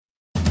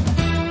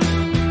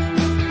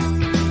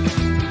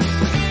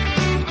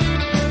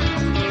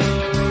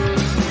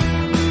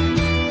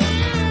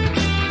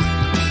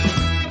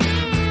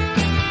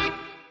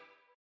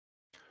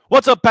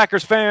What's up,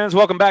 Packers fans?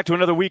 Welcome back to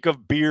another week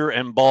of Beer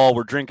and Ball.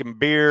 We're drinking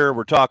beer.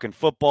 We're talking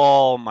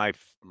football.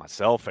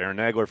 Myself, Aaron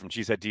Nagler from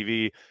Cheesehead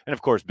TV, and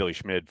of course, Billy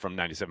Schmid from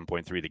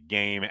 97.3 The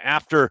Game.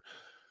 After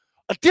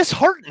a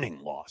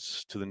disheartening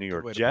loss to the New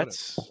York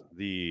Jets,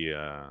 the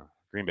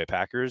Green Bay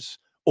Packers,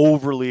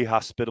 overly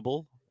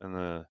hospitable in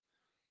the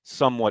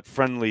somewhat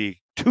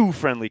too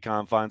friendly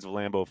confines of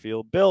Lambeau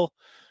Field. Bill,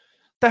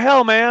 the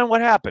hell, man?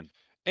 What happened?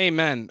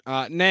 Amen.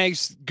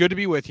 Nags, good to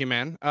be with you,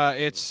 man.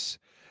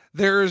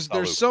 There's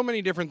so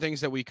many different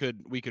things that we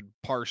could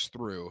parse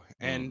through,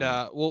 and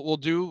we'll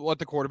do what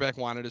the quarterback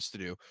wanted us to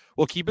do.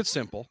 We'll keep it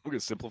simple. We're gonna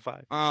simplify.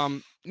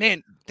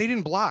 Man, they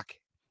didn't block.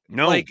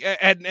 No, like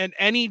at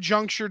any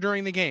juncture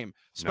during the game,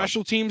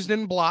 special teams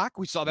didn't block.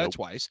 We saw that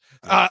twice.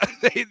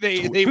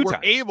 They were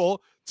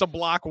able to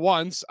block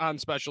once on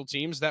special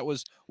teams. That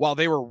was while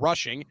they were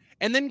rushing,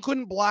 and then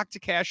couldn't block to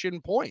cash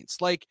in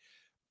points. Like,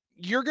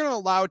 you're going to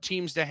allow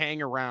teams to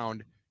hang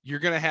around. You're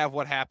going to have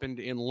what happened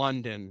in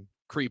London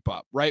creep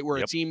up, right? Where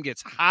a team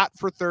gets hot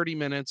for 30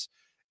 minutes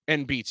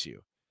and beats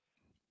you.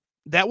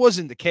 That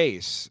wasn't the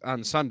case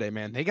on Sunday,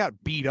 man. They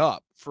got beat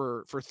up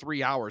for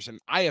 3 hours, and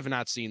I have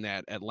not seen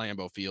that at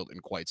Lambeau Field in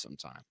quite some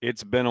time.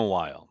 It's been a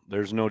while.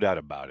 There's no doubt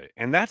about it.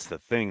 And that's the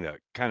thing that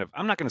kind of,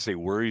 I'm not going to say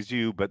worries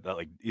you, but that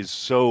is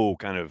so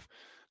kind of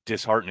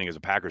disheartening as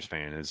a Packers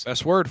fan. Is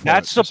best word for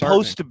that's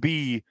supposed to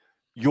be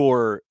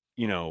your,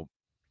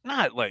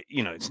 not like,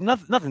 it's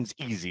nothing's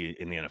easy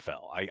in the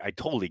NFL. I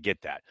totally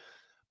get that.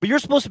 But you're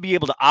supposed to be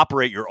able to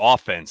operate your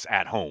offense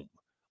at home.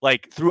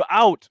 Like,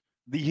 throughout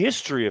the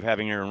history of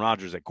having Aaron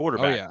Rodgers at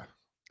quarterback. Oh, yeah.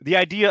 The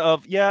idea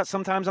of,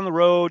 sometimes on the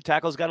road,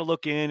 tackle's got to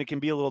look in. It can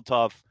be a little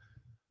tough.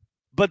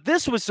 But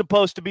this was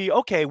supposed to be,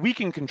 okay, we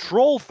can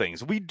control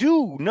things. We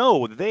do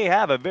know that they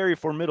have a very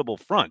formidable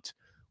front,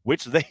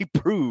 which they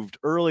proved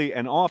early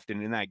and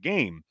often in that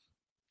game.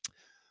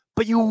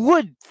 But you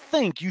would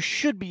think you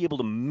should be able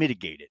to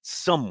mitigate it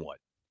somewhat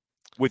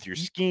with your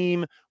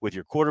scheme, with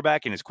your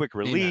quarterback and his quick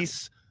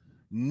release. Amen.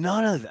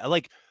 None of that.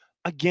 Like,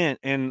 again,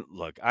 and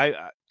look,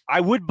 I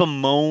would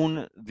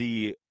bemoan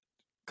the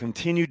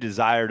continued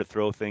desire to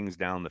throw things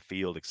down the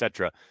field,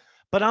 etc.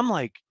 But I'm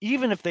like,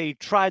 even if they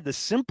tried the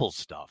simple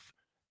stuff,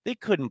 they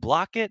couldn't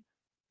block it.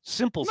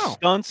 Simple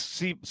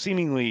stunts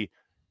seemingly,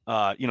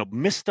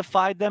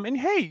 mystified them. And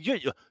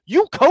hey,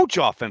 you coach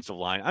offensive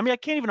line. I mean, I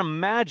can't even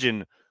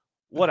imagine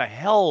what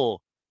a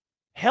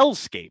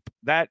hellscape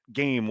that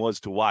game was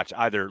to watch,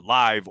 either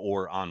live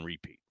or on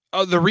repeat.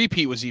 Oh, the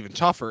repeat was even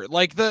tougher.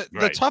 Like the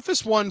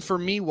toughest one for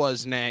me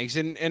was Nags,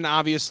 and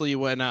obviously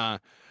when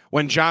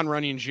John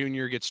Runyon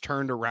Jr. gets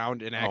turned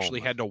around and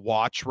actually had to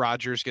watch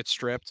Rodgers get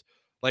stripped,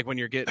 like when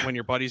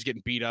your buddy's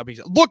getting beat up, he's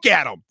like, look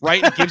at him,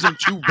 right? And gives him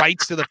 2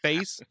 rights to the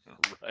face.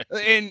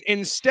 Right. And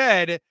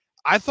instead,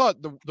 I thought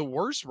the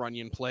worst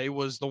Runyon play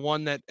was the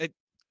one that it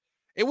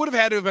would have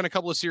had to have been a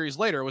couple of series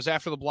later. It was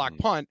after the block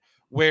punt,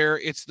 where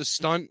it's the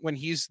stunt when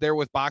he's there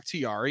with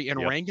Bakhtiari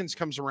and Rankins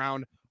comes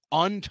around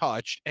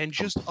untouched and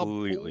just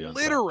completely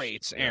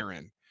obliterates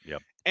Aaron.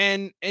 Yep.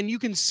 And you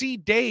can see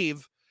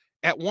Dave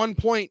at one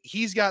point,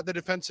 he's got the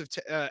defensive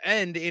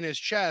end in his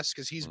chest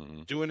because he's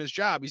doing his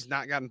job. He's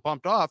not gotten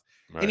bumped off.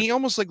 Right. And he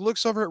almost like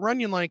looks over at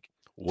Runyon like,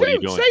 what are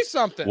you doing? Say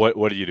something.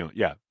 What are you doing?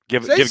 Yeah.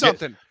 Give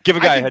something. Give a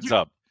guy a heads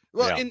up.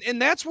 Well,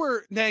 and that's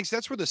where, Nags,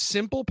 that's where the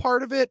simple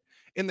part of it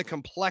and the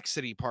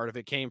complexity part of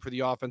it came for the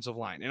offensive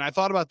line. And I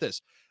thought about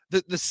this.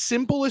 The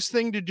simplest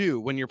thing to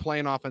do when you're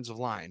playing offensive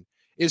line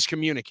is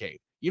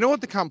communicate. You know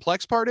what the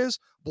complex part is?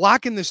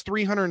 Blocking this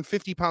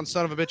 350-pound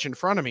son of a bitch in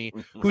front of me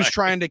who's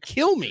trying to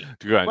kill me.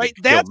 Right?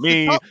 That's kill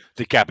me,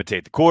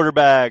 decapitate the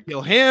quarterback.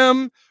 Kill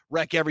him,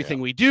 wreck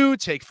everything we do,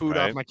 take food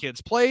off my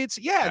kids' plates.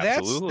 Yeah,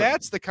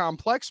 that's the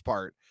complex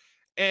part.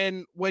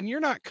 And when you're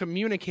not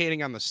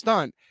communicating on the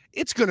stunt,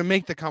 it's going to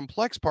make the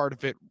complex part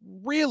of it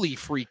really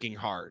freaking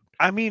hard.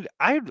 I mean,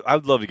 I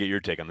would love to get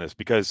your take on this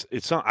because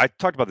I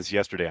talked about this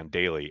yesterday on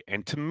Daily,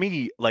 and to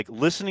me, like,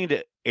 listening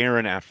to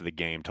Aaron after the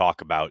game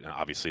talk about,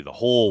 obviously the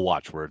whole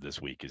watchword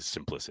this week is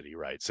simplicity,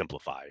 right?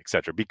 Simplify,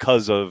 etc.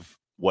 because of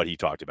what he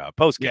talked about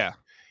post game. Yeah,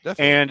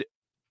 definitely. And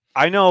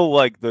I know,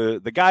 like, the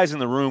guys in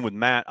the room with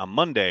Matt on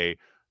Monday,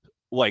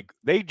 like,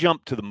 they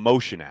jumped to the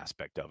motion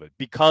aspect of it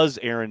because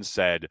Aaron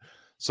said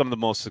some of the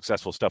most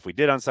successful stuff we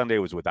did on Sunday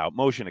was without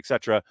motion,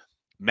 etc.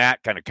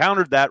 Matt kind of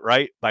countered that,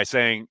 right, by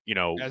saying, we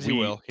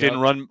didn't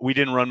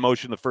run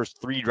motion the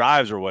first 3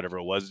 drives or whatever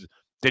it was,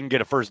 didn't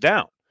get a first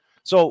down.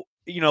 So,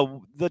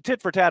 the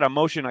tit for tat on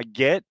motion, I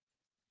get,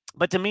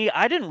 but to me,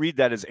 I didn't read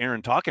that as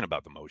Aaron talking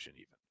about the motion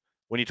even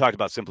when he talked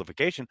about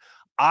simplification.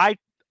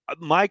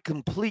 My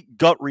complete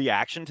gut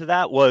reaction to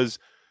that was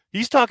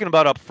he's talking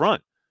about up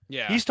front.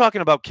 Yeah, he's talking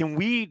about, can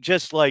we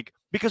just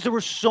because there were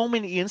so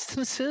many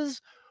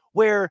instances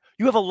where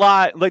you have a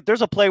lot, like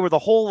there's a play where the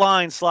whole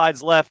line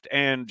slides left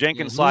and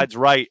Jenkins slides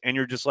right, and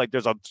you're just like,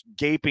 there's a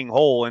gaping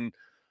hole, and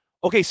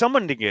okay,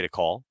 someone didn't get a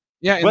call.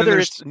 Yeah, whether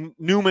it's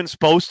Newman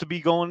supposed to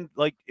be going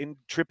in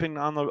tripping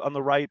on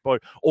the right,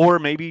 or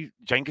maybe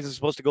Jenkins is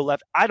supposed to go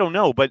left. I don't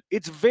know, but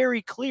it's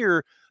very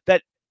clear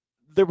that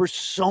there were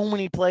so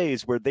many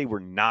plays where they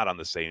were not on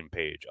the same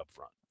page up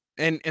front.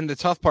 And the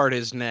tough part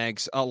is,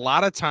 Nags, a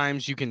lot of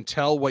times you can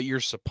tell what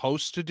you're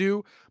supposed to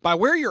do by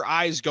where your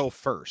eyes go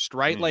first,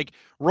 right? Like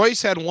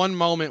Royce had one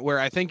moment where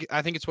I think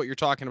it's what you're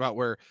talking about,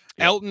 where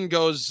Elton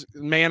goes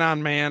man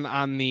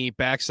on the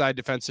backside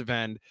defensive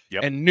end,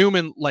 and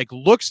Newman like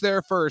looks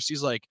there first.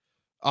 He's like,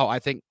 "Oh, I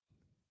think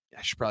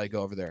I should probably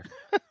go over there."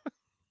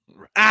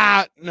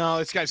 No,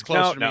 this guy's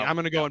closer to me. I'm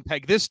going to go and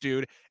peg this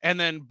dude. And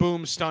then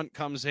boom, stunt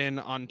comes in,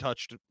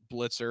 untouched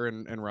blitzer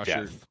and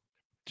rusher.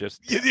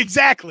 Just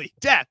exactly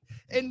death.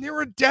 And there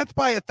were death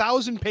by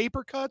 1,000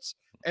 paper cuts.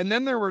 And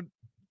then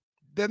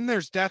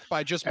there's death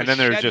by just and then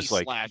there's just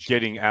slashing. Like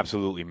getting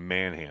absolutely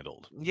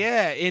manhandled.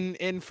 Yeah.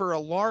 And for a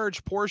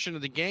large portion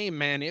of the game,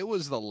 man, it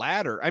was the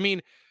latter. I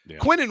mean,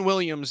 Quinnen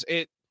Williams,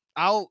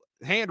 I'll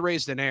hand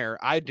raised in air.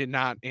 I did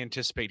not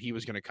anticipate he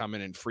was going to come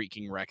in and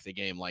freaking wreck the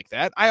game like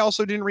that. I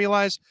also didn't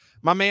realize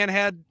my man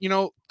had,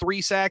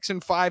 3 sacks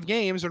in 5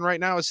 games. And right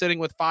now is sitting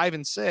with 5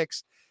 and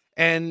 6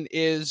 and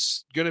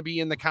is going to be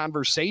in the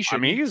conversation. I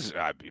mean, he's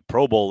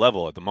Pro Bowl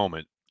level at the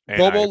moment.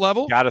 Pro Bowl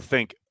level? Got to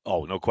think,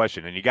 no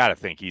question. And you got to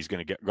think he's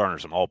going to garner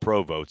some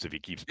All-Pro votes if he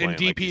keeps playing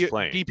like he's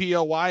playing.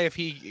 DPOY if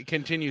he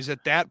continues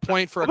at that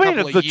point for a couple of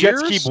years. If the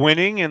Jets keep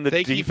winning and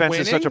the defense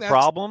is such a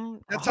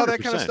problem, that's how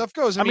that kind of stuff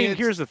goes. I mean,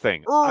 here's the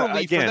thing.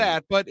 Early for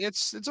that, but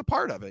it's a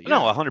part of it.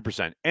 No,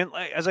 100%. And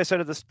as I said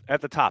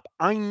at the top,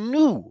 I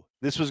knew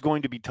this was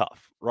going to be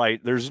tough,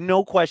 right? There's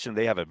no question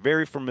they have a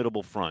very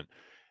formidable front.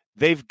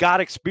 They've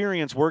got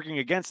experience working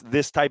against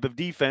this type of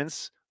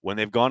defense when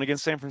they've gone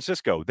against San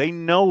Francisco. They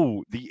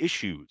know the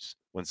issues.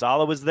 When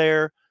Saleh was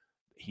there,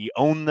 he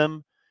owned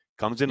them,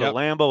 comes into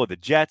Lambeau with the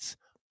Jets,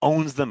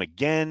 owns them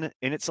again.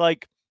 And it's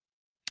like,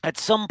 at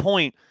some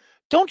point,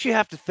 don't you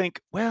have to think,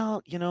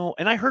 well,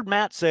 and I heard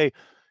Matt say,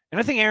 and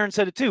I think Aaron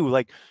said it too,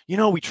 like,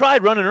 we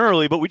tried running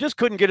early, but we just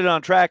couldn't get it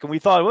on track. And we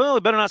thought, well,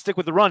 we better not stick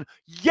with the run.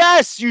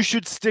 Yes, you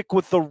should stick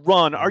with the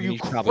run. Are you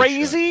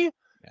crazy?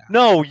 Yeah.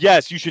 No,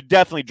 yes, you should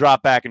definitely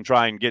drop back and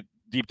try and get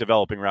deep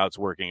developing routes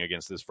working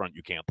against this front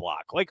you can't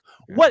block. Like,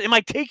 what? Am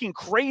I taking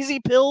crazy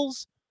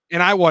pills?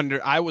 And I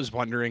was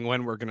wondering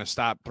when we're going to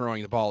stop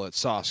throwing the ball at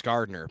Sauce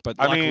Gardner. But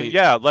luckily,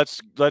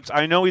 let's.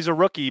 I know he's a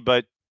rookie,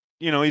 but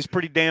he's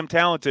pretty damn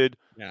talented.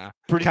 Yeah,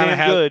 pretty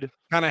damn good.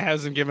 Kind of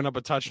hasn't given up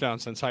a touchdown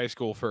since high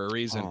school for a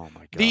reason. Oh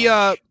my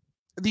god.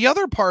 The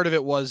other part of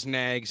it was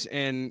Nags,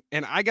 and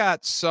I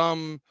got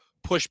some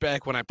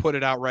pushback when I put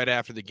it out right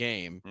after the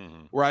game,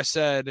 where I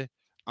said,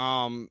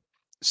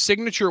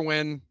 signature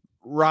win,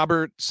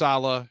 Robert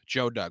Saleh,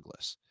 Joe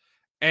Douglas,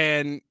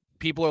 and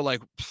people are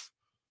like,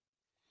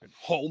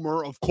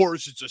 Homer, of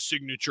course it's a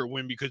signature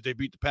win because they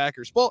beat the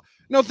Packers. Well,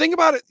 no, think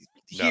about it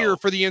here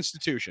for the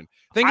institution.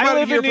 Think about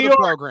it here for the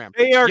program.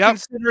 They are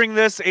considering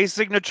this a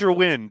signature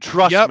win.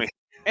 Trust me.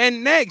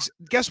 And Negs,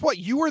 guess what?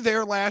 You were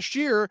there last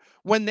year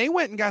when they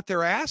went and got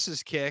their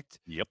asses kicked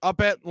up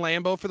at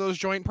Lambeau for those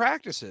joint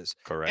practices.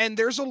 Correct. And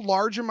there's a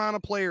large amount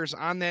of players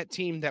on that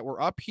team that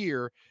were up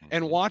here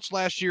and watched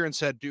last year and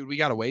said, dude, we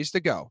got a ways to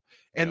go.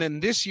 And then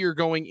this year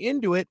going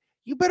into it,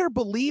 you better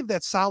believe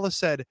that Saleh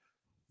said,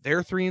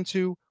 they're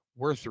 3-2,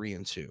 we're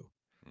 3-2.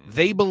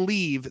 They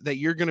believe that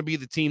you're going to be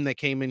the team that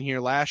came in here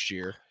last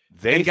year.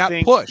 They got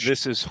think pushed.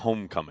 This is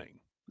homecoming.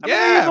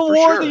 Yeah, for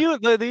sure.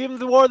 They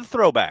even wore the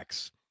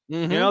throwbacks.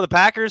 The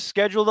Packers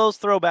schedule those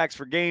throwbacks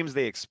for games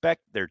they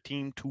expect their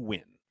team to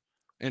win.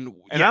 And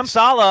I'm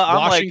Saleh. I'm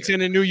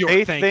Washington and New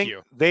York. Thank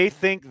you. They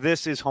think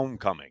this is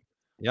homecoming.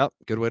 Yep.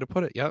 Good way to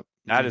put it. Yep.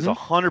 That is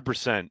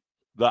 100%.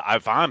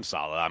 If I'm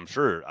Saleh, I'm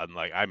sure.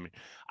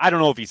 I don't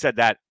know if he said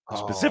that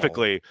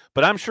specifically,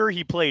 but I'm sure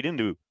he played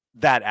into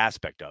that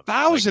aspect of it.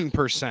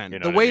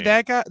 1,000%. The way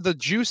that guy, the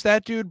juice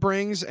that dude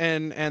brings,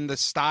 and the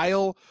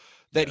style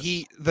that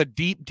the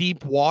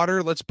deep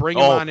water. Let's bring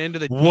him on into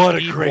the deep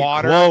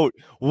water. Quote.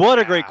 What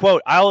a great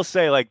quote. I will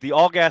say, like, the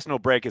all gas, no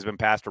break has been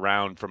passed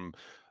around from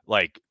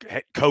like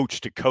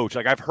coach to coach.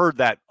 Like, I've heard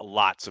that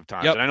lots of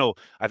times. And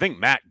I think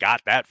Matt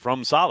got that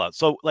from Saleh.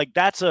 So like,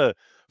 that's a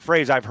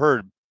phrase I've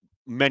heard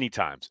many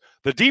times.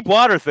 The deep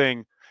water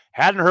thing,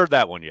 hadn't heard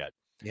that one yet.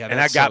 Yeah, and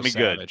that got me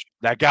good.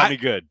 That got me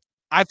good.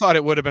 I thought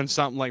it would have been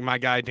something like my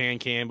guy Dan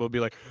Campbell would be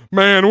like,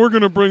 man, we're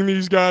going to bring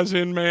these guys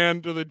in,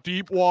 man, to the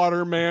deep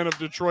water, man, of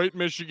Detroit,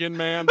 Michigan,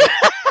 man.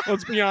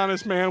 Let's be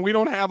honest, man. We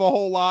don't have a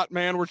whole lot,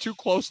 man. We're too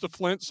close to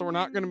Flint, so we're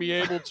not going to be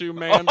able to,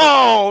 man.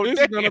 This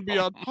is going to be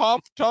a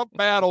tough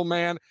battle,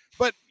 man.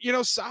 But,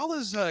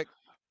 Saleh's I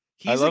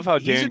love how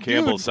Dan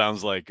Campbell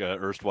sounds like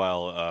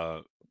erstwhile.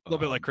 A little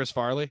bit like Chris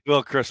Farley.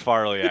 Little Chris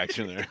Farley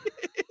action there.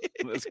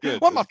 That's good.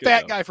 Well, I'm a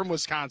fat guy from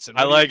Wisconsin.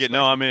 I like it.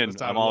 No, I'm in.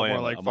 I'm all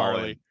in. Like I'm Farley.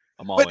 All in.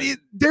 But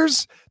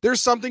there's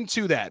something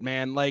to that,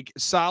 man. Like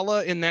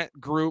Saleh in that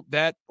group,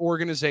 that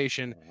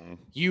organization,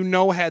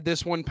 had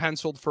this one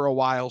penciled for a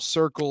while,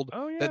 circled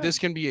that this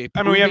can be a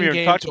we haven't even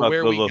game talked to about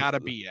where we got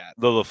to be at.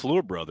 The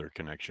LaFleur brother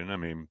connection. I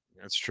mean,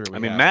 that's true.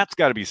 Matt's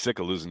got to be sick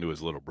of losing to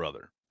his little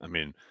brother. I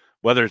mean,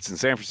 whether it's in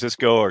San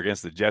Francisco or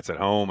against the Jets at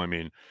home. I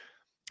mean,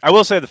 I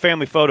will say the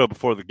family photo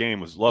before the game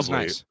was lovely.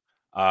 It was nice.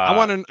 I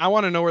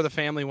want to know where the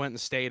family went and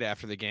stayed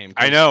after the game.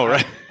 I know,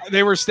 right?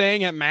 They were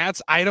staying at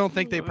Matt's. I don't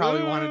think they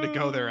probably wanted to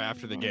go there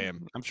after the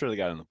game. I'm sure they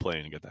got on the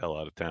plane and get the hell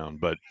out of town.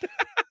 But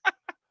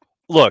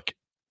look,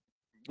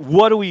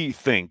 what do we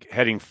think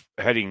heading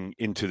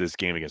into this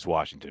game against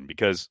Washington?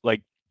 Because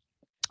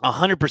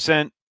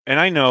 100%, and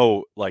I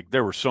know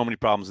there were so many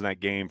problems in that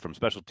game, from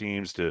special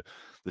teams to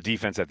the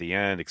defense at the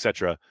end,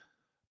 etc.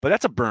 But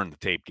that's a burn the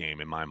tape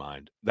game in my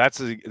mind. That's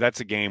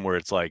a game where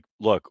it's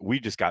look, we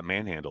just got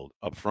manhandled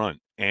up front,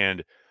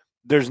 and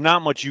there's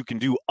not much you can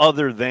do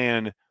other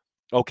than,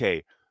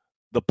 okay,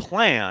 the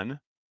plan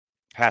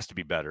has to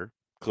be better,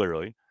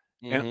 clearly.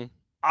 And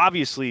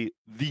obviously,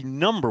 the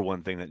number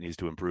one thing that needs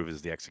to improve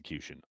is the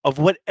execution of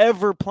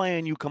whatever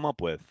plan you come up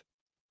with.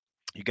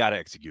 You got to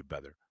execute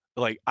better.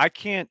 I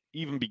can't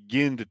even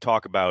begin to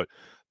talk about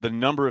the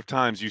number of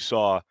times you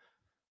saw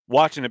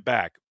watching it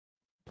back.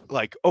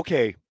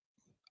 Okay,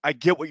 I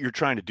get what you're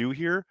trying to do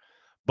here,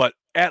 but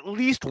at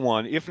least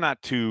one, if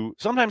not two,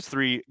 sometimes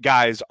three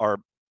guys are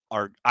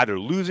either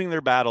losing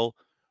their battle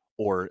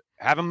or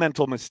have a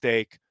mental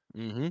mistake.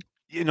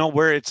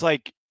 Where it's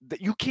that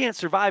you can't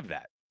survive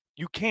that.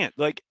 You can't.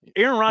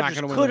 Aaron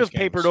Rodgers could have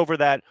papered over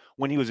that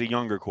when he was a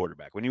younger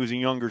quarterback, when he was a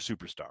younger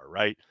superstar,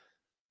 right?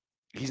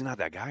 He's not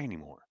that guy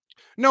anymore.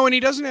 No, and he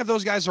doesn't have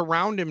those guys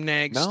around him,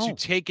 Nags, to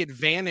take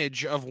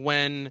advantage of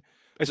when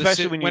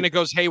it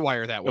goes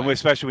haywire that way.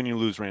 Especially when you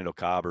lose Randall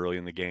Cobb early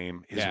in the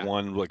game, his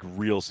one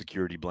real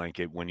security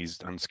blanket when he's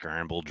on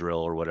scramble drill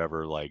or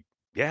whatever. It was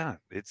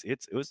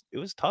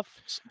tough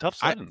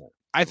sledding there.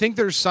 I think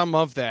there's some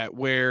of that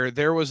where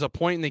there was a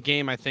point in the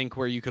game, I think,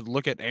 where you could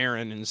look at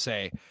Aaron and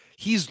say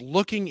he's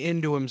looking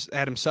into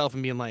at himself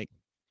and being like,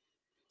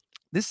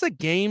 this is a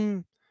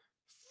game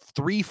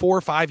 3,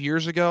 4, 5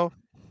 years ago,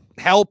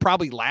 hell,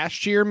 probably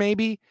last year,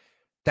 maybe,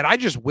 that I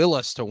just will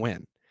us to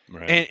win.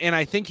 Right. And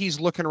I think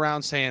he's looking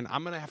around saying,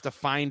 I'm going to have to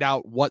find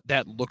out what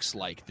that looks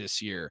like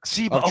this year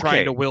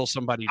trying to will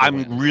somebody to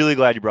win. Really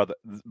glad you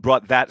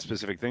brought that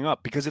specific thing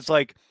up, because it's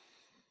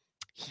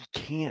he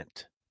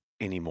can't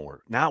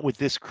anymore. Not with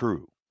this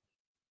crew.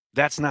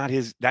 That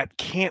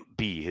can't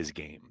be his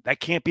game.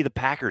 That can't be the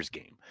Packers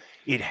game.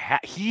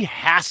 He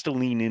has to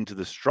lean into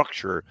the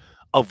structure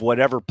of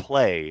whatever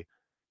play,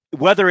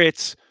 whether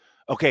it's,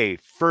 okay,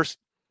 first,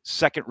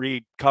 second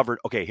read covered,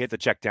 okay, hit the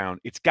check down.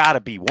 It's got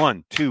to be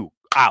 1, 2,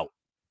 out.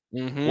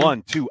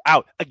 1, 2,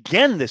 out.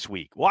 Again this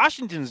week.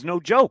 Washington's no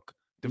joke.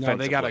 No,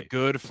 they got a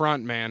good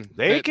front, man.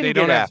 They can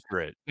get after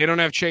it. They don't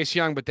have Chase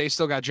Young, but they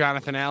still got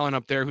Jonathan Allen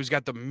up there, who's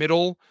got the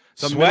middle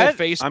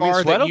face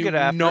bar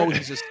that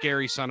he's a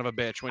scary son of a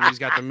bitch when he's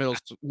got the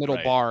middle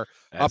right. bar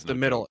up the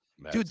middle.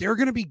 Dude, they're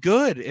going to be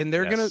good, and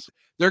they're going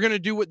to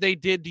do what they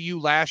did to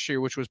you last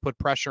year, which was put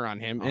pressure on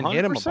him and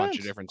hit him a bunch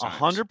of different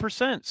times.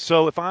 100%.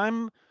 So if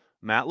I'm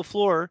Matt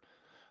LaFleur,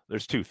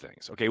 there's two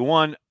things. Okay,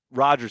 one,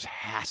 Rodgers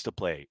has to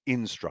play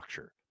in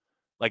structure.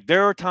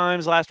 There are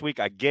times last week,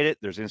 I get it.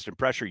 There's instant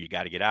pressure. You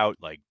got to get out.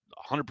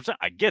 100%.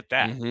 I get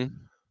that.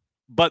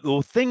 But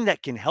the thing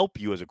that can help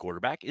you as a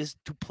quarterback is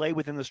to play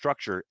within the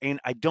structure. And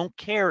I don't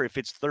care if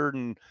it's 3rd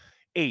and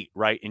 8,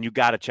 right? And you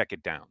got to check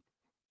it down.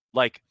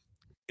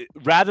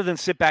 Rather than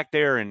sit back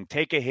there and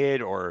take a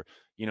hit or,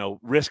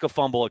 risk a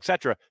fumble,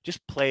 etc.,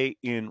 just play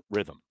in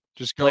rhythm.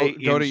 Just go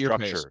to your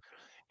pace.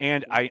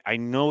 And I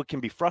know it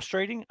can be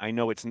frustrating. I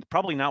know it's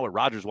probably not what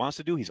Rodgers wants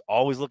to do. He's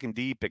always looking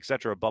deep,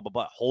 etc., blah, blah,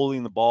 blah,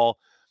 holding the ball.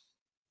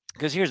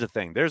 Because here's the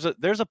thing. There's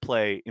a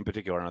play in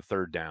particular on a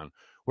 3rd down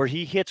where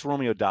he hits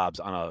Romeo Doubs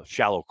on a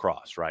shallow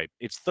cross, right?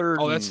 It's 3rd.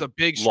 Oh, that's the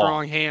big,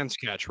 strong hands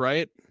catch,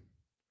 right?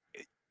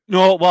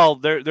 No, well,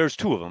 there's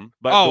 2 of them.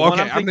 But the one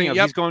I'm thinking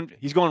of,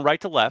 he's going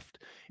right to left.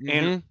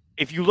 And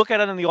if you look at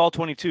it on the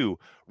all-22,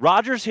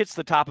 Rodgers hits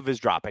the top of his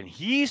drop. And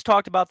he's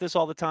talked about this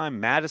all the time.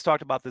 Matt has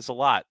talked about this a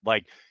lot.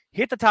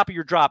 Hit the top of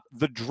your drop.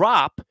 The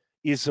drop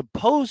is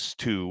supposed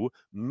to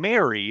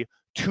marry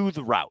to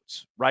the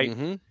routes,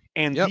 right?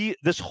 And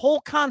this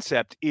whole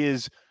concept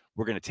is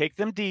we're going to take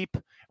them deep,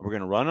 and we're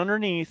going to run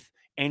underneath,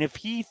 and if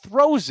he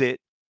throws it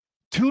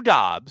to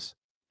Doubs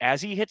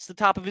as he hits the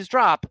top of his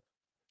drop,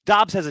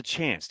 Doubs has a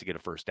chance to get a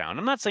first down.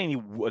 I'm not saying he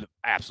would have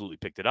absolutely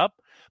picked it up,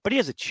 but he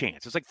has a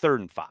chance. It's 3rd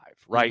and 5,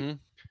 right?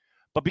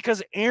 But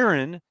because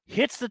Aaron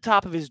hits the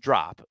top of his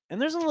drop,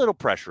 and there's a little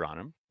pressure on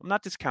him, I'm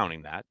not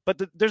discounting that, but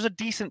there's a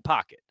decent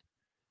pocket.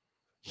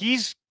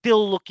 He's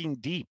still looking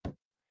deep.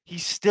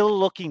 He's still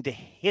looking to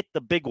hit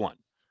the big one.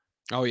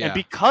 Oh, yeah. And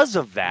because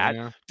of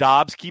that,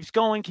 Doubs keeps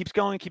going.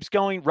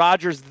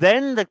 Rodgers,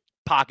 then the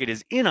pocket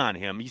is in on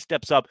him. He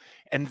steps up,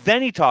 and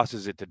then he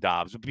tosses it to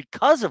Doubs. But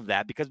because of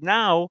that, because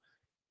now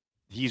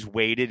he's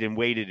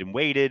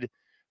waited,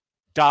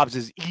 Doubs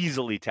is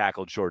easily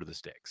tackled short of the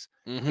sticks.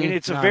 And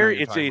it's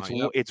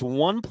it's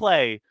one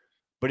play,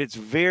 but it's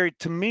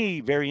to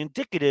me, very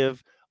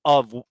indicative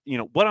of,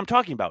 what I'm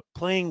talking about,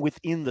 playing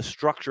within the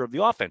structure of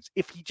the offense.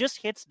 If he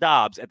just hits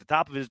Doubs at the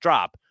top of his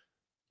drop,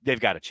 they've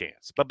got a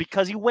chance. But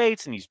because he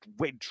waits and he's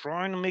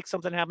trying to make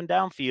something happen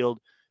downfield,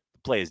 the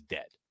play is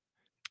dead.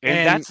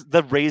 And that's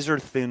the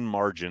razor-thin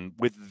margin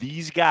with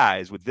these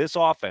guys, with this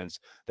offense,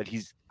 that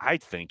I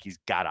think he's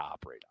got to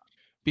operate on.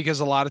 because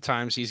a lot of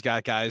times he's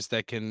got guys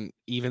that can,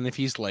 even if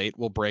he's late,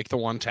 will break the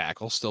one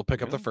tackle, still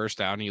pick up the first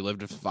down, and you live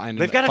to fight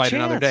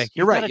another day.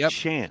 You're right. Yep.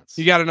 Chance.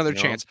 You got another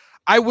chance.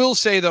 I will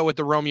say, though, with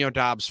the Romeo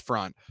Doubs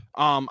front,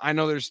 I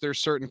know there's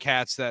certain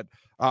cats that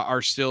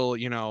are still,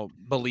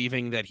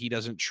 believing that he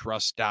doesn't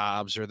trust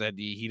Dobbs, or that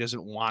he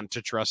doesn't want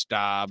to trust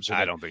Dobbs.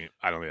 I don't think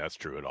that's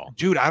true at all.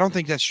 Dude, I don't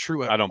think that's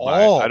true at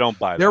all. I don't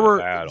buy there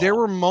that. There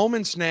were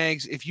moments,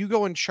 Nags, if you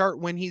go and chart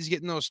when he's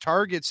getting those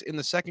targets in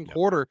the second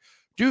quarter,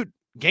 dude,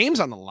 game's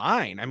on the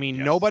line. I mean,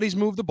 nobody's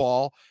moved the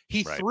ball.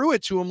 He threw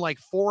it to him like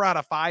 4 out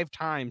of 5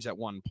 times at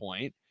one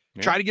point.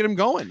 Try to get him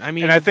going. I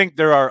mean, and I think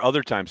there are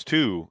other times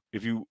too,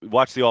 if you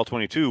watch the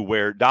All-22,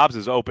 where Dobbs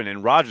is open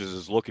and Rodgers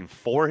is looking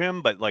for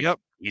him, but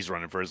he's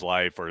running for his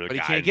life, or the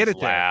guy can't get it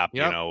lap,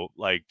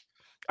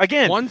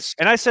 again.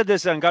 And I said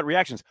this on Gut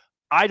Reactions,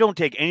 I don't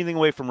take anything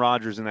away from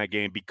Rodgers in that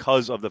game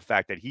because of the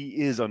fact that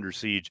he is under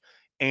siege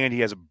and he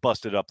has a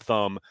busted up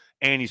thumb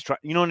and he's trying,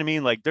 you know what I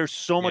mean? Like, there's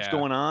so much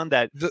going on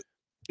that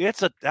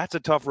that's a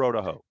tough road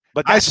to hoe.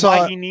 But that's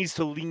why he needs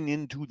to lean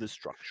into the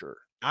structure.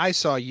 I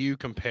saw you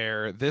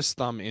compare this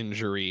thumb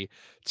injury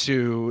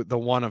to the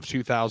one of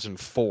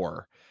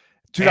 2004.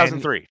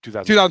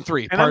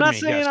 2003. And I'm not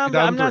saying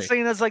I'm not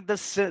saying that's like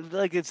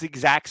it's the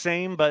exact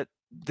same, but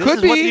this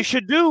is what they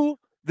should do.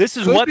 This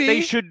is what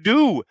they should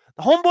do.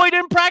 The homeboy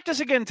didn't practice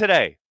again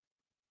today.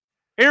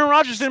 Aaron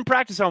Rodgers didn't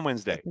practice on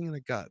Wednesday. In the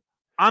gut.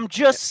 I'm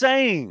just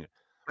saying.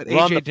 But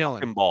run AJ the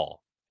Dillon, fucking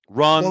ball.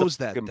 Run close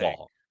the fucking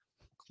ball.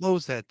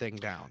 Close that thing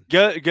down.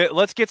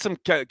 Let's get some.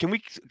 Can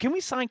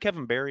we sign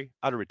Kevin Barry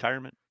out of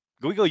retirement?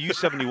 Can we go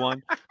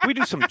U71? Can we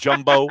do some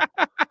jumbo?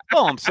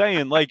 All I'm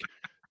saying, like,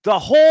 the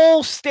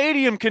whole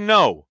stadium can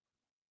know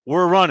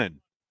we're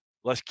running.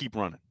 Let's keep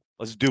running.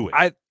 Let's do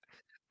it.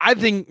 I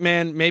think,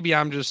 man, maybe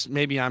I'm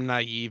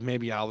naive.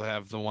 Maybe I'll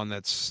have the one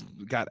that's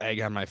got egg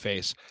on my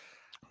face.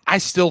 I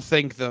still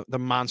think the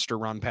monster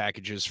run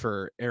packages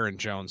for Aaron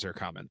Jones are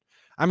coming.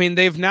 I mean,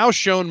 they've now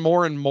shown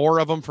more and more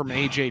of them from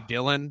AJ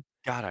Dillon.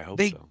 God, I hope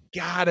they so.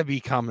 Gotta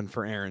be coming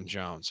for Aaron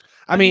Jones.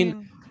 I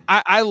mean,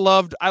 I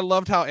loved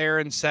how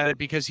Aaron said it,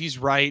 because he's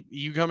right.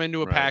 You come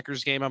into a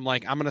Packers game, I'm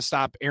like, I'm gonna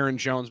stop Aaron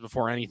Jones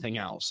before anything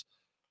else.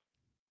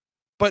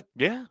 But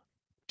yeah,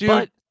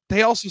 dude,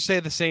 they also say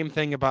the same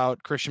thing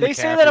about Christian McCaffrey. They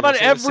say that about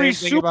every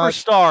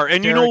superstar.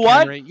 And you know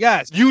what? Henry.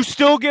 Yes. You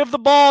still give the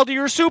ball to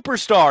your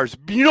superstars.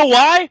 You know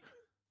why?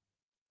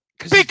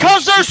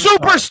 Because they're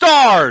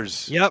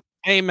superstars. Yep.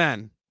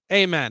 Amen.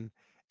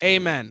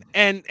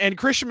 And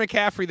Christian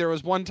McCaffrey, there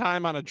was one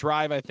time on a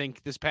drive, I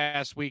think this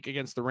past week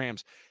against the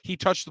Rams, he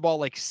touched the ball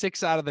like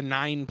 6 out of the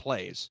 9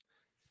 plays.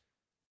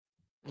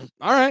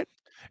 All right.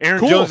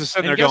 Aaron Jones is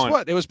sitting there going, guess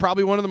what? It was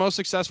probably one of the most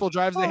successful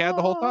drives they had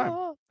the whole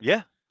time.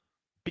 Yeah.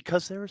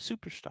 Because they're a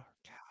superstar.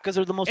 Because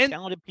they're the most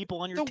talented people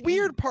on your team. The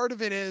weird part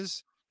of it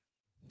is,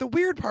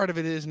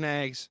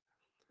 Nags,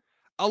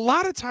 a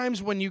lot of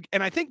times when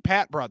and I think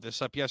Pat brought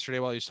this up yesterday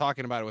while he was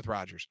talking about it with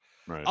Rodgers.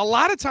 Right. A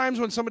lot of times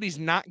when somebody's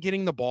not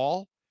getting the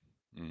ball,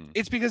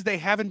 it's because they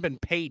haven't been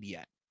paid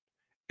yet.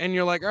 And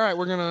you're like, all right,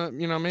 we're going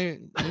to, maybe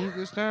ease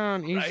this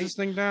down, this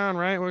thing down,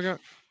 right?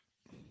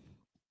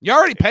 You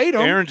already paid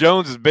him. Aaron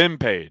Jones has been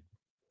paid.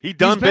 He's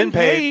been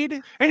paid.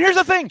 And here's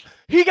the thing.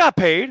 He got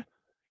paid,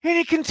 and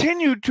he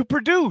continued to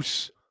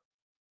produce.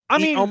 I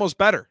mean, almost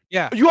better.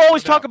 Yeah. You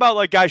always talk about,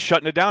 like, guys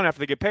shutting it down after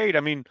they get paid. I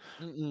mean,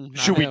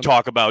 should we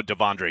talk about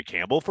Devondre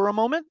Campbell for a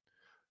moment?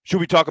 Should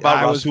we talk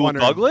about Rasul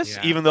Douglas?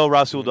 Yeah. Even though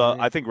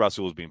I think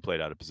Rasul is being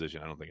played out of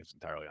position. I don't think it's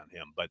entirely on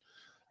him. But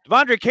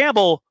Devondre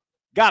Campbell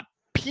got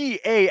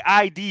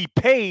PAID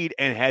paid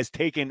and has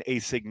taken a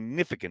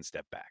significant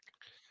step back.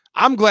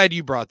 I'm glad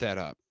you brought that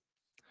up.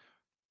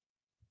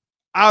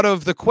 Out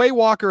of the Quay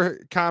Walker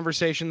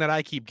conversation that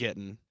I keep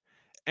getting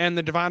and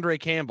the Devondre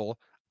Campbell,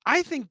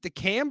 I think the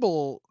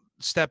Campbell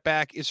step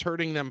back is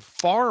hurting them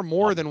far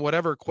more than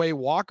whatever Quay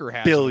Walker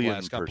has.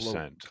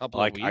 $1,000,000,000. Couple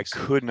of weeks. I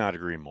could not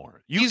agree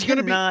more. He's going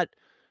to not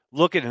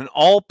look at an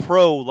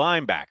all-pro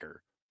linebacker,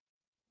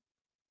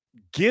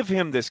 give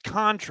him this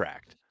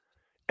contract,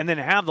 and then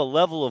have the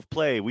level of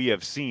play we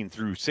have seen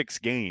through 6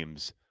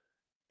 games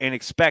and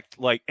expect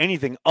like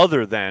anything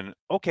other than,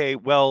 okay,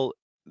 well,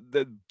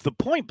 the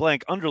point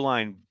blank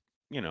underline,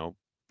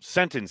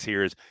 sentence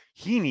here is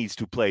he needs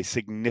to play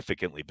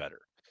significantly better.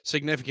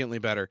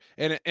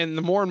 And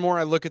the more and more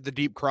I look at the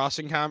deep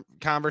crossing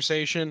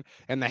conversation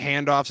and the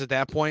handoffs at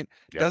that point,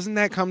 doesn't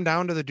that come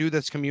down to the dude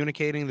that's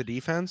communicating the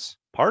defense?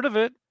 Part of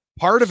it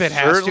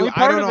has to.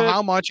 I don't know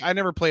how much. I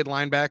never played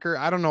linebacker.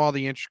 I don't know all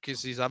the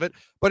intricacies of it.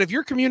 But if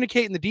you're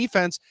communicating the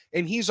defense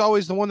and he's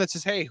always the one that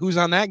says, hey, who's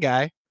on that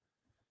guy?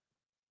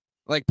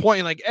 Like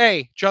pointing like,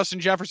 hey, Justin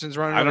Jefferson's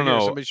running over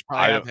here. Somebody should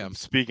probably have him.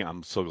 Speaking,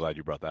 I'm so glad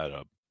you brought that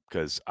up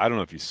because I don't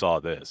know if you saw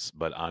this,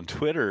 but on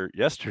Twitter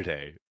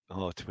yesterday,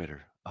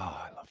 Twitter. Oh,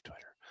 I love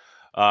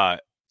Twitter.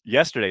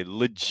 Yesterday,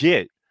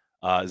 legit,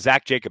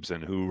 Zach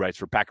Jacobson, who writes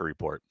for Packer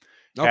Report,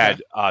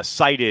 had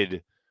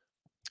cited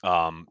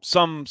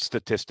some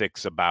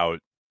statistics about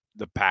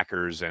the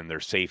Packers and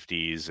their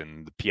safeties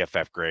and the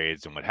PFF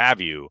grades and what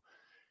have you.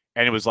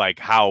 And it was like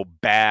how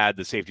bad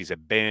the safeties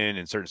have been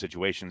in certain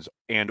situations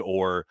and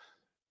or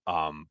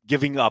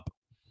giving up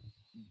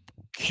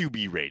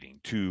QB rating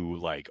to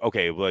like,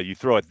 okay, well, you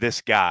throw at this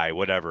guy,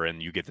 whatever,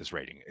 and you get this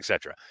rating,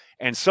 etc.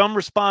 And some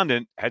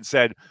respondent had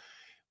said,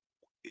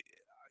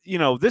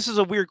 this is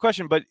a weird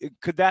question, but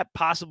could that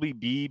possibly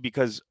be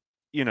because,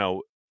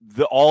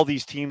 all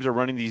these teams are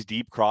running these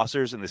deep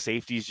crossers and the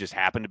safeties just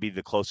happen to be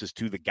the closest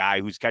to the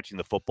guy who's catching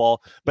the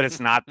football, but it's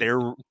not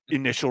their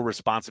initial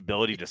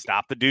responsibility to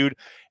stop the dude.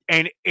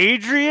 And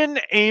Adrian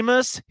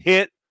Amos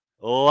hit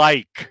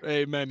like.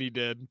 Amen, he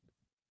did.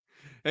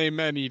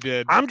 Amen, he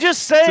did. I'm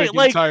just saying,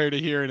 like, tired of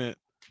hearing it.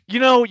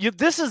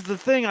 This is the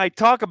thing I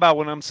talk about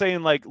when I'm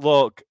saying, like,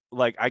 look,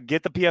 like I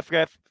get the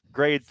PFF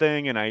grade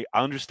thing, and I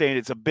understand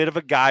it's a bit of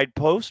a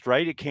guidepost,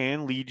 right? It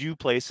can lead you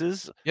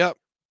places. Yep.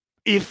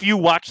 If you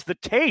watch the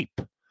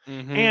tape.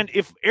 And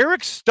if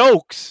Eric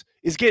Stokes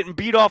is getting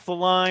beat off the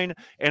line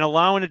and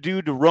allowing a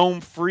dude to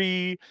roam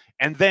free,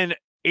 and then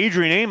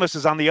Adrian Amos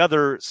is on the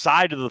other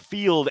side of the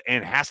field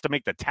and has to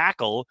make the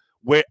tackle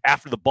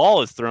after the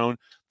ball is thrown,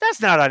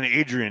 that's not on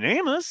Adrian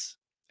Amos.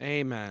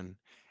 Amen.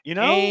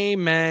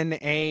 Amen,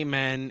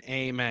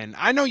 amen.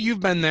 I know you've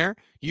been there.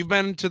 You've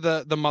been to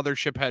the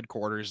mothership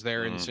headquarters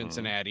there in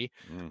Cincinnati.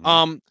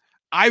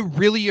 I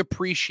really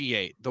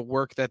appreciate the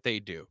work that they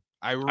do.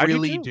 I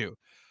really do.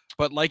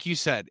 But like you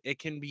said, it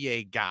can be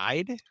a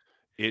guide.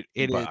 It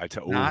is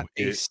not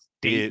a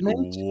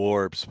statement. It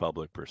warps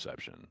public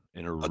perception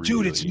in a really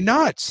dude, it's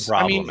nuts.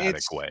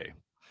 Problematic way.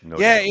 No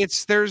doubt.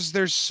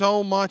 There's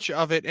so much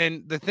of it,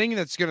 and the thing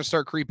that's going to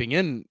start creeping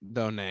in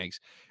though, Nags,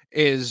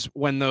 is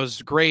when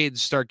those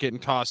grades start getting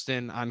tossed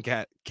in on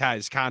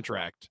Kai's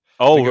contract.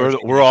 Oh,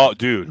 we're all,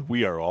 dude.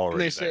 We are already.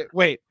 And they say,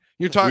 wait.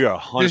 You're talking. We are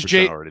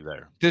 100% already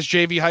there. This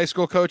JV high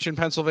school coach in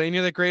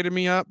Pennsylvania that graded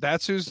me up.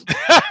 That's who's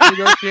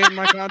negotiating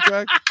my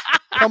contract.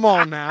 Come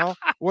on now,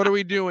 what are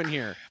we doing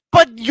here?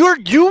 But you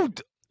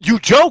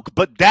joke,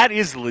 but that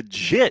is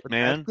legit,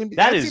 man.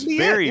 That is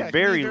very,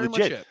 very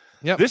legit.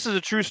 Yep. This is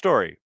a true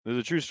story. This is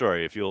a true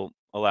story, if you'll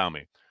allow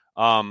me.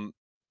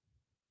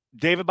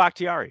 David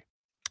Bakhtiari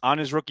on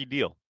his rookie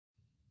deal.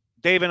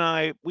 Dave and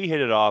I, we hit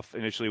it off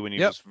initially when he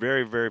was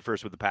very, very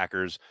first with the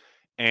Packers,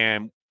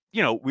 and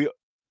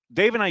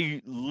Dave and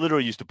I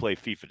literally used to play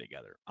FIFA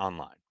together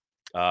online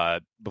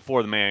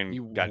before the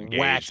man got engaged. You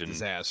whacked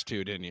his ass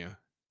too, didn't you?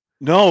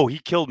 No, he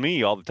killed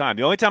me all the time.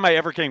 The only time I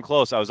ever came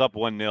close, I was up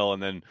 1-0,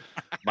 and then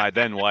my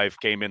then wife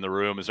came in the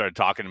room and started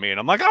talking to me, and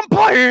I'm like, I'm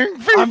playing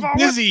FIFA. I'm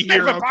busy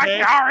here,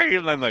 okay?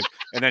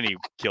 And then he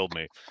killed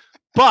me.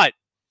 But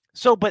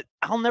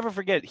I'll never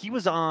forget, he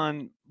was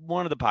on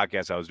one of the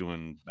podcasts I was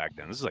doing back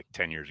then. This is like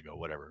 10 years ago,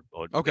 whatever.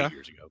 8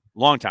 years ago.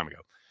 Long time ago.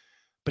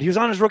 But he was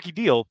on his rookie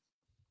deal.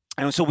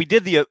 And so we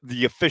did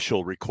the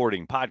official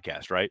recording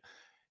podcast, right?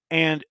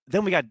 And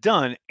then we got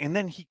done, and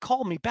then he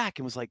called me back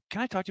and was like,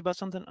 can I talk to you about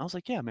something? I was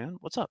like, yeah, man,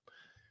 what's up?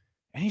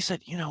 And he said,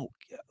 he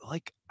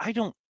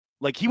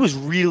was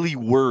really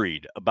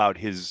worried about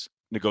his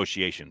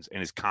negotiations and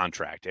his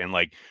contract and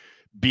like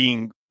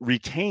being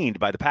retained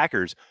by the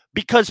Packers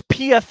because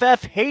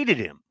PFF hated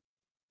him.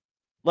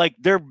 Like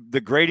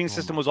the grading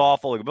system was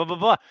awful, like blah, blah,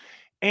 blah.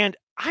 And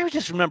I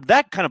just remember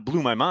that kind of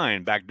blew my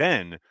mind back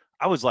then.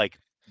 I was like,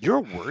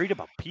 you're worried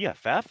about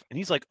PFF? And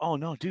he's like, oh,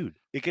 no, dude,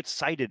 it gets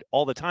cited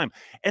all the time.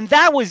 And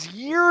that was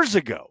years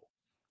ago.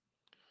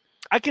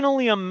 I can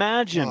only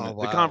imagine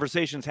the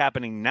conversations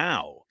happening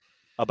now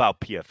about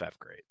PFF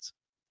grades.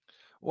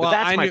 Well, but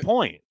that's my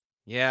point.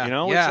 Yeah.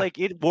 It's like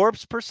it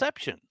warps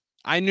perception.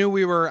 I knew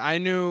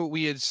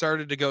we had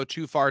started to go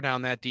too far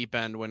down that deep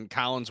end when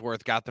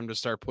Collinsworth got them to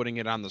start putting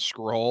it on the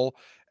scroll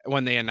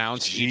when they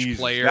announced each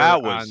player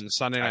on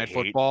Sunday Night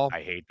Football.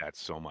 I hate that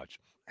so much.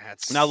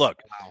 Now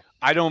look,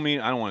 I don't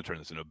want to turn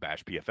this into a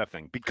bash PFF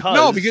thing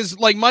because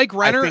like Mike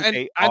Renner I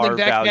think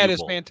that cat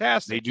is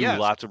fantastic. They do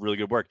lots of really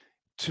good work.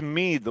 To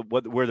me,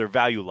 where their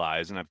value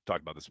lies, and I've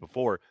talked about this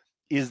before,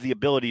 is the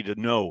ability to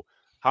know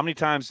how many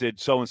times did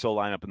so and so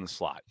line up in the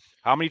slot,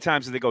 how many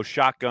times did they go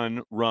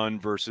shotgun run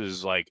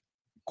versus like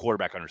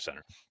quarterback under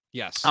center,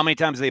 yes, how many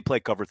times did they play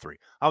cover 3,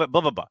 blah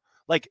blah blah.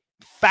 Like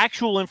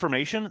factual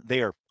information,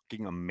 they are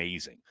fucking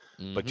amazing.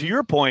 Mm-hmm. But to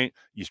your point,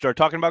 you start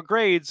talking about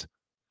grades.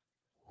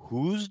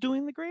 Who's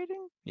doing the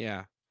grading?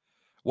 Yeah.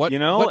 What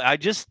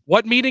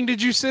meeting did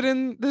you sit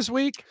in this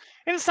week?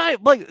 And it's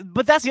not like,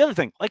 but that's the other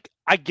thing. Like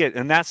I get,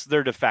 and that's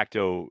their de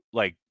facto,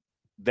 like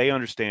they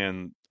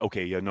understand,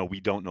 okay, we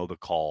don't know the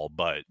call,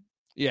 but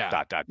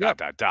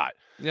dot.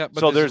 Yeah.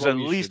 So there's at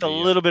least a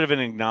little bit of an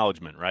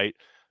acknowledgement, right?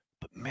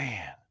 But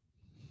man,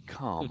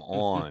 come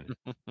on.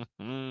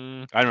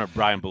 I remember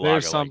Brian Bulaga.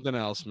 There's something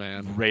else,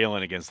 man.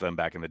 Railing against them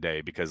back in the day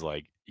because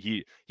like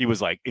he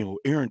was like,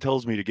 Aaron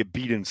tells me to get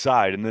beat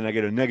inside and then I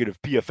get a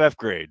negative PFF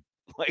grade.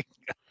 Like,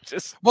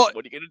 what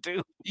are you gonna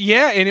do?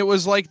 Yeah, and it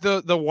was like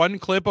the one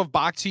clip of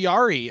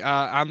Bakhtiari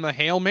on the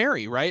Hail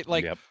Mary, right?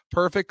 Like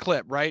perfect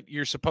clip, right?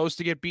 You're supposed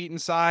to get beat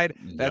inside.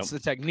 That's the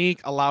technique.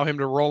 Allow him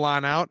to roll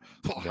on out.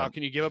 How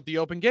can you give up the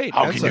open gate?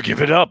 How can you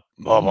give it up?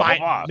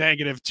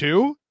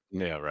 -2?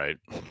 Yeah, right.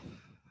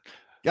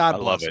 God I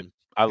love bless it.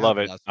 I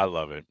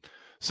love it.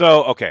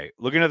 So, okay,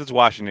 looking at this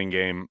Washington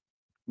game,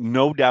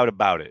 no doubt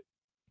about it.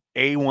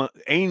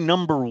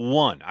 Number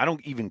one. I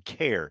don't even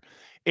care.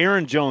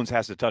 Aaron Jones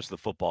has to touch the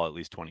football at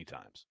least 20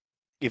 times.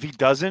 If he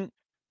doesn't,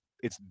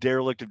 it's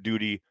derelict of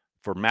duty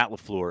for Matt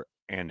LaFleur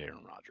and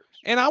Aaron Rodgers.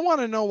 And I want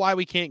to know why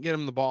we can't get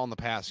him the ball in the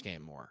pass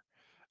game more.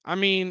 I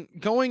mean,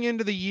 going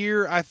into the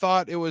year, I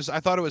thought it was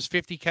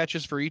 50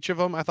 catches for each of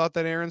them. I thought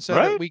that Aaron said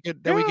that we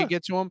could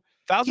get to him.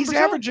 1,000%. He's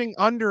averaging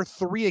under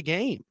 3 a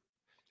game.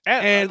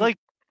 And like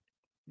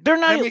they're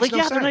not no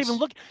they're not even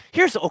looking.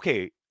 Here's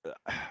okay.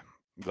 I'm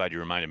glad you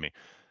reminded me.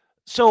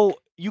 So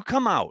you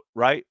come out,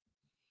 right?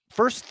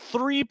 First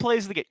 3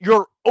 plays of the game,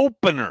 your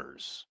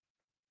openers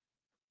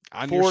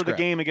for the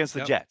game against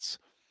the Jets.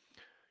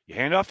 You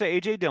hand off to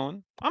A.J.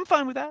 Dillon. I'm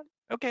fine with that.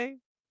 Okay.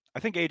 I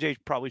think A.J.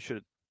 probably should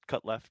have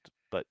cut left,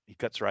 but he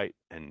cuts right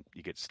and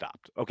you get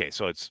stopped. Okay,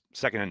 so it's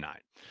 2nd and 9.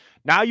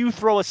 Now you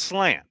throw a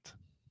slant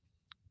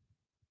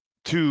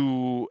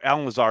to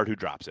Alan Lazard, who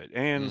drops it,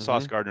 and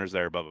Sauce Gardner's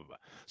there, blah, blah, blah.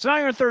 So now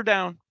you're in 3rd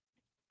down.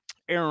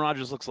 Aaron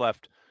Rodgers looks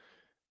left,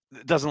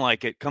 doesn't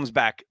like it, comes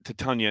back to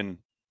Tunyon,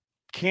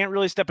 can't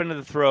really step into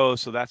the throw,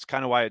 so that's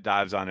kind of why it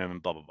dives on him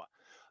and blah, blah, blah.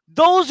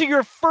 Those are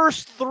your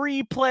first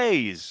 3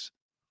 plays.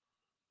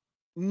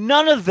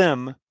 None of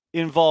them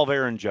involve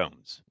Aaron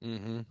Jones.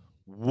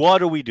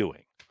 What are we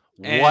doing?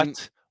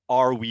 What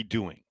are we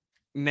doing?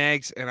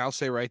 Nags, and I'll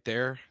say right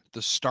there,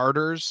 the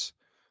starters,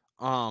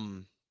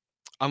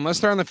 unless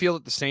they're on the field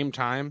at the same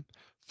time,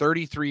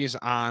 33 is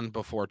on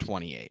before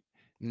 28.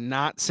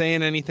 Not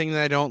saying anything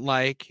that I don't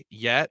like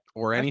yet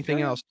or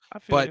anything else,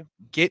 but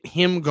get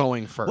him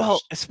going first. Well,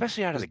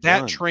 especially out of the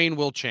gun. That train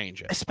will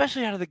change it.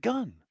 Especially out of the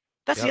gun.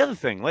 That's the other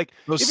thing. Like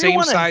those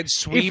same side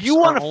sweeps if you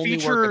want to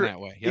feature that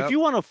way. If you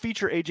want to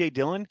feature A.J.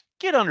 Dillon,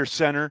 get under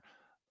center,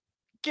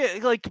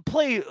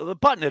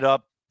 button it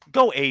up,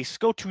 go ace,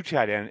 go 2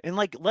 tight end, and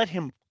let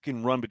him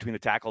can run between the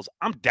tackles.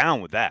 I'm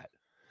down with that.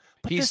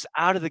 But this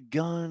out of the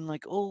gun,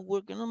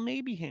 we're gonna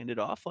maybe hand it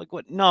off. Like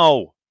what?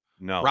 No.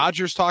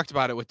 Rodgers talked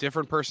about it with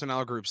different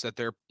personnel groups that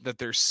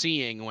they're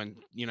seeing when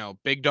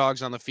big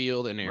dogs on the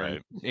field and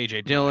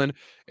A.J. Dillon,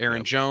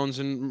 Aaron Jones,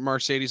 and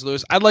Mercedes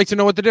Lewis. I'd like to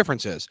know what the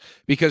difference is,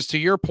 because to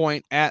your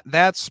point, at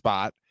that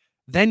spot,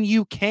 then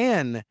you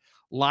can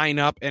line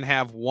up and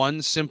have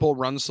one simple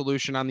run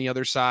solution on the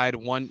other side,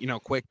 one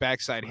quick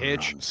backside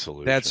hitch.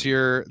 That's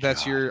your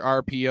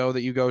RPO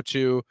that you go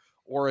to,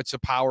 or it's a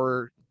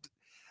power.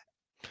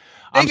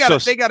 They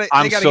got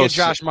to get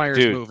Josh Myers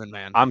moving,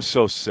 man. I'm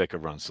so sick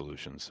of run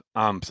solutions.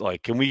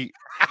 Can we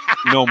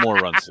no more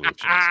run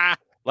solutions?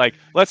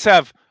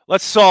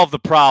 Let's solve the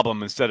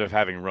problem instead of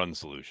having run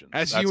solutions.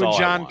 That's you and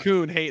John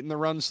Kuhn hating the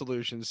run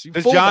solutions.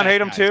 Does John hate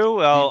them too?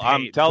 Well,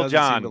 tell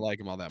John. Like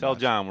him all that tell much.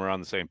 John we're on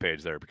the same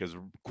page there, because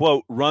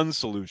quote run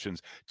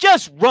solutions.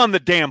 Just run the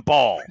damn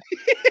ball.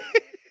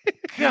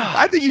 God,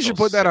 I think you should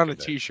put that on a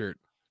T-shirt.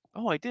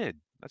 Oh, I did.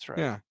 That's right.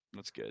 Yeah.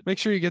 That's good. Make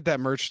sure you get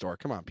that merch store.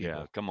 Come on, people.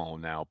 Yeah, come on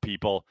now,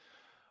 people.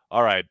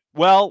 All right.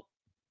 Well,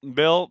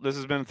 Bill, this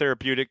has been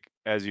therapeutic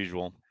as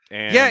usual.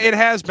 And yeah, it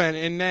has been.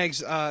 And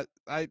Nags,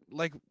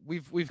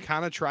 we've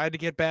kind of tried to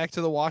get back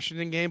to the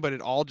Washington game, but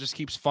it all just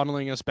keeps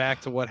funneling us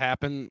back to what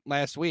happened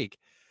last week.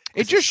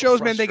 It just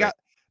shows, man, they got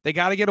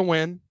to get a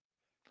win.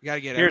 You got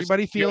to get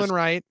everybody feeling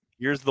right.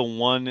 Here's the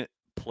one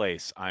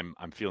place I'm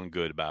feeling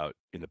good about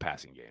in the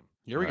passing game.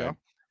 Here we go.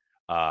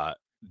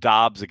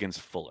 Dobbs against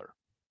Fuller.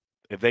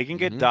 If they can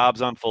get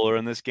Dobbs on Fuller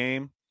in this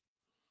game,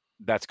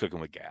 that's cooking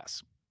with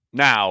gas.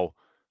 Now,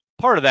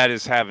 part of that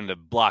is having to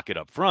block it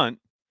up front,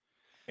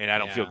 and I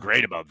don't feel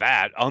great about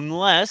that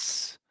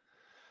unless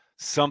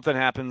something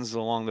happens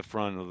along the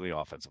front of the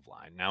offensive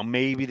line. Now,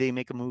 maybe they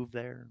make a move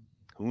there.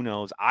 Who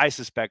knows? I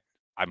suspect,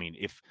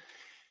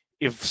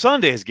 if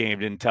Sunday's game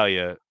didn't tell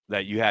you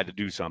that you had to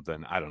do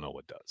something, I don't know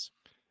what does.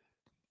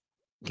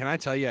 Can I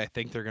tell you, I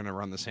think they're going to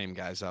run the same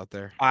guys out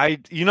there.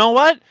 You know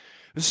what?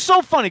 It's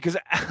so funny because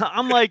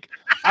I'm like,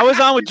 I was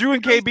on with Drew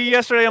and KB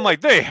yesterday. I'm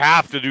like, they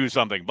have to do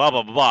something, blah,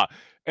 blah, blah, blah.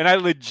 And I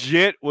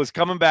legit was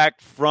coming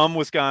back from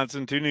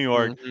Wisconsin to New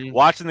York,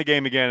 watching the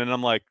game again. And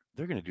I'm like,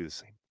 they're going to do the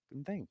same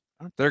thing.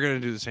 They're going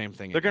to do the same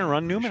thing. They're going to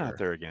run Newman out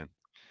there again.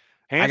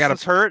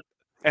 Hanson's hurt,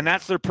 and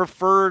that's their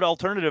preferred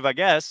alternative, I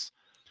guess.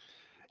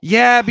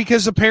 Yeah,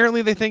 because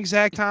apparently they think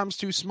Zach Tom's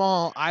too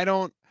small. Why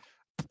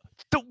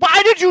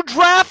did you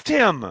draft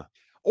him?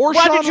 Or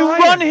why Sean did you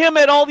Ryan? run him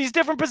at all these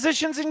different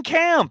positions in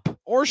camp?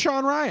 Or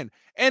Sean Ryan.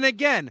 And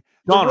again,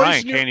 Sean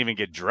Ryan can't even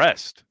get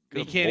dressed.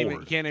 He can't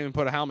even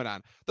put a helmet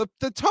on.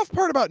 The tough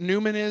part about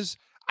Newman is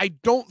I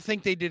don't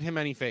think they did him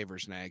any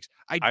favors, Nags.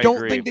 I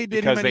don't think they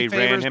did him any favors. Because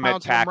they ran him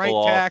at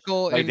tackle, right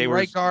tackle and they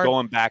right were guard.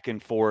 Going back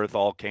and forth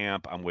all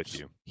camp. I'm with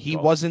you. He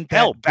wasn't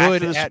that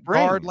good at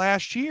guard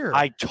last year.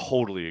 I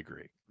totally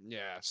agree.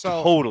 Yeah,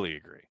 so totally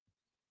agree.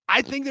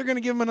 I think they're going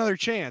to give him another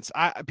chance.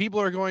 People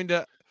are going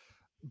to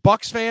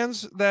Bucks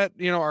fans that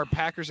are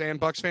Packers and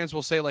Bucks fans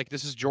will say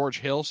this is George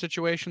Hill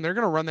situation. They're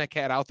going to run that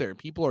cat out there, and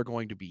people are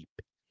going to be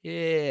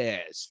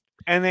pissed.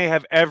 And they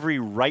have every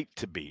right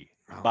to be.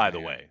 By the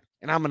way,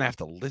 and I'm going to have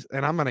to listen,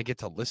 and I'm going to get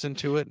to listen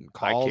to it and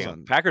calls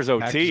on Packers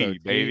OT,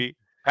 baby.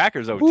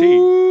 Packers OT.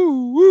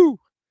 Woo, woo.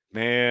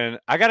 Man,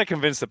 I got to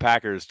convince the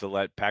Packers to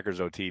let Packers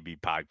OT be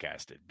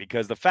podcasted,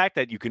 because the fact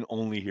that you can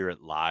only hear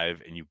it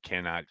live and you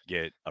cannot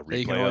get a replay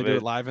You can only of do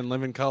it live and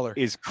live in color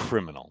is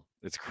criminal.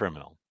 It's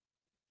criminal.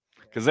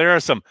 Because there are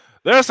some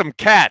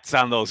cats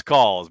on those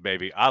calls,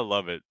 baby. I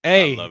love it.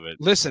 Hey, I love it.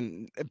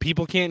 Listen,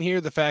 people can't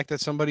hear the fact that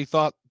somebody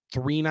thought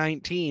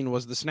 319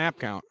 was the snap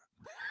count.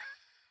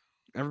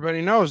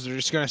 Everybody knows they're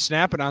just going to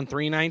snap it on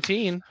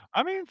 319.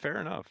 I mean,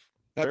 fair enough.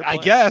 I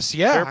guess,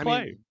 yeah. Fair I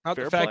play. mean, not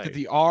fair the fact play. that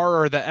the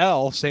R or the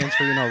L stands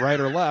for, right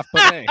or left,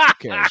 but hey, who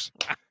cares?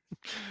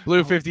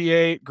 Blue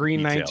 58, green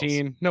Details.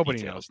 19. Nobody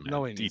Details, knows. Man.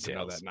 Nobody Details. needs to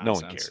know that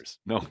nonsense.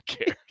 No one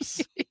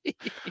cares. No one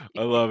cares.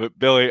 I love it,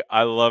 Billy.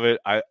 I love it.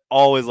 I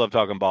always love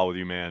talking ball with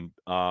you, man.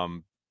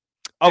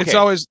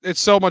 Okay.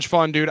 It's so much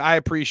fun, dude. I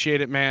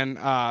appreciate it, man.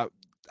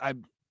 I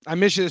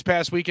missed you this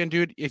past weekend,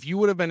 dude. If you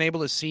would have been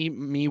able to see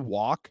me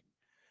walk,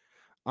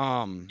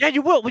 yeah,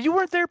 you will. Well, you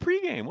weren't there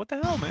pregame. What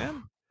the hell,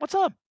 man? What's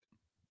up?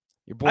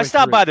 Your boy I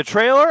stopped by the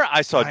trailer.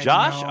 I saw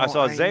Josh. I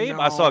saw Zabe.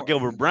 I saw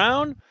Gilbert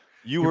Brown.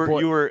 You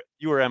were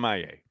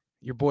MIA.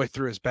 Your boy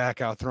threw his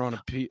back out, throwing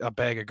a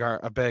bag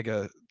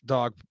of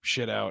dog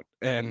shit out,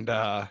 and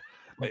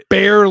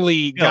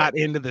barely got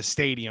into the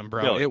stadium,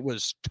 bro. Billy, it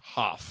was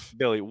tough.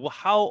 Billy,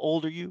 how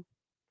old are you?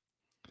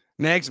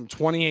 Nags, I'm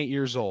 28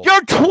 years old.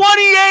 You're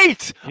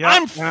 28. Yep,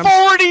 I'm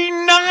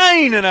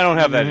 49, and I don't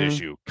have that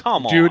issue.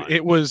 Come on, dude.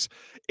 It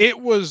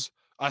was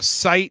a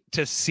sight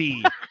to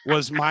see.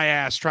 Was my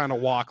ass trying to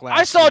walk last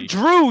I saw week.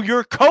 Drew,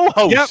 your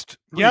co-host,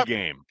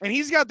 game, and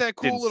he's got that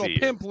cool little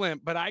pimp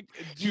limp. But I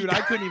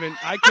couldn't even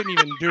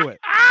do it.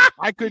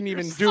 I couldn't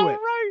even do it.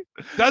 Right.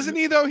 Doesn't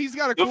he though? He's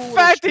got a cool the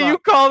fact that you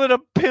called it a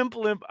pimp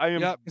limp. I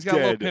am. He's got a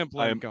little pimp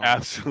limp. I am going.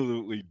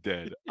 absolutely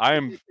dead. I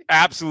am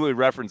absolutely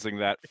referencing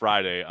that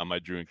Friday on my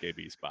Drew and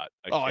KB spot.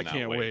 I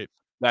can't wait.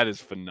 That is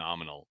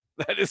phenomenal.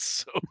 That is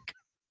so good.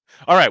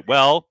 All right.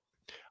 Well,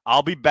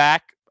 I'll be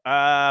back.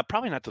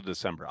 Probably not till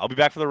December. I'll be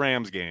back for the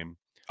Rams game.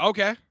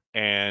 Okay.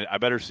 And I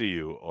better see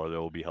you, or there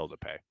will be hell to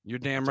pay. You're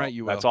damn right.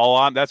 You will. That's all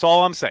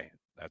I'm saying.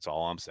 That's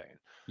all I'm saying.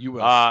 You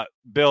will.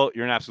 Bill,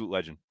 you're an absolute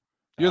legend.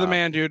 You're the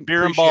man, dude.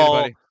 Beer and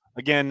ball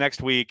again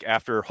next week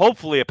after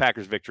hopefully a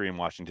Packers victory in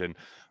Washington.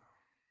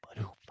 But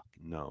who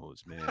fucking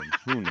knows, man?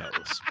 Who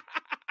knows?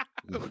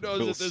 Who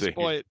knows at this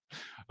point?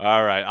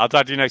 All right. I'll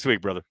talk to you next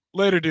week, brother.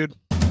 Later, dude.